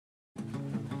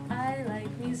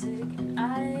music and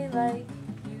I like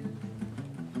you.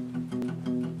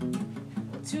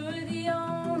 Well, two are the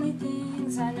only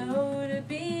things I know to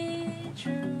be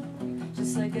true.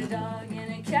 Just like a dog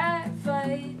and a cat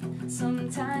fight,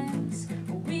 sometimes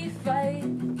we fight,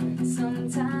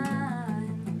 sometimes,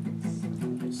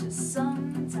 but just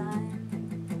sometimes.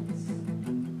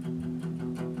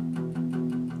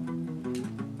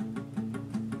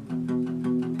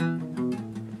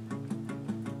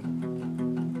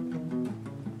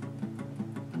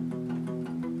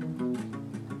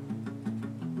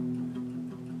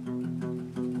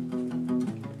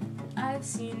 I've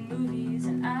seen movies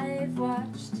and I've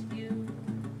watched you.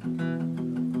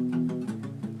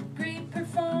 Great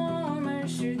performer,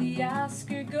 sure the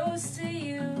Oscar goes to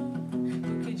you.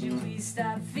 But could you please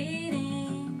stop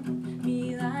feeding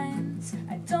me lines?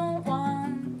 I don't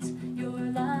want your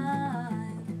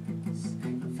lines.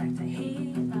 In fact, I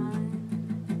hate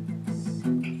lines.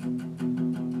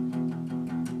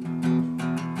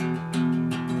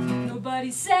 Nobody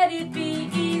said it'd be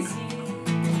easy.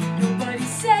 Nobody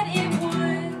said it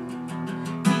would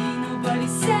be. Nobody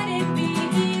said it'd be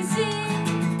easy.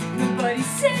 Nobody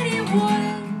said it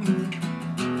would.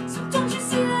 So don't you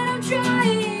see that I'm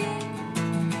trying?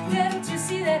 Yeah, don't you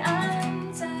see that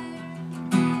I'm tired?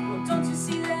 Well, don't you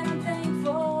see that I'm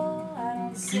thankful? I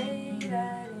don't say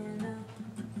that enough.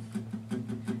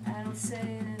 I don't say it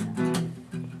enough.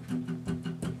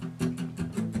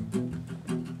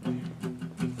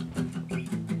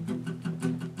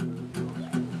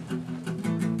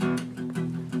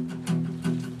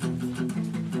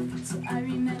 I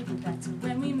remember back to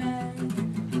when we met,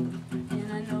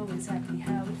 and I know exactly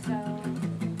how it felt.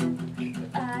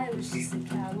 But I was just a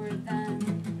coward then,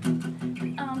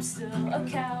 and I'm still a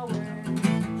coward.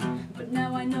 But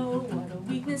now I know what a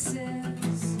weakness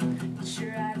is.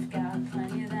 Sure, I've got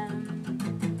plenty of them,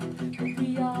 but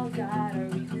we all got our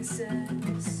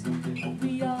weaknesses.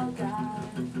 We all got.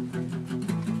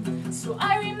 So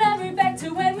I remember back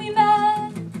to when we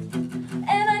met,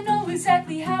 and I know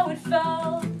exactly how it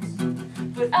felt.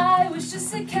 But I was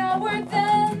just a coward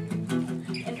then,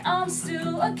 and I'm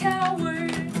still a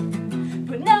coward.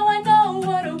 But now I know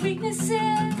what a weakness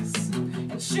is,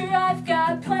 and sure I've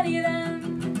got plenty of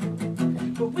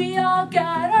them. But we all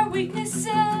got our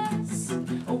weaknesses,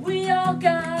 we all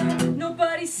got.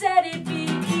 Nobody said it'd be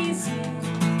easy,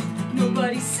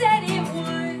 nobody said it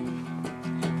would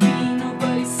be.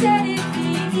 Nobody said it'd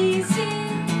be easy,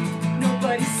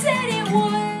 nobody said it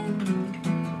would.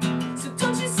 So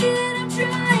don't you see that I'm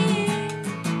trying?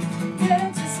 Yeah,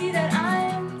 don't you see that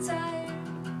I'm tired?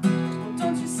 Well,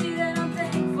 don't you see that I'm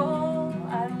thankful?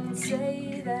 I don't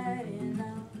say that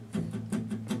enough.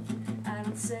 I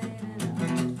don't say it enough.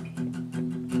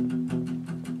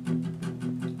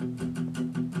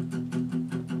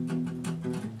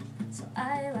 So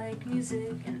I like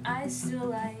music and I still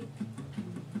like.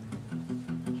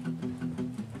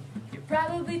 You're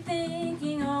probably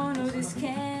thinking, oh no, this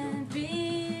can't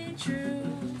be true.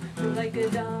 But like a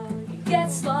dog, it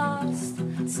gets lost.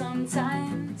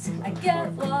 Sometimes I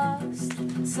get lost.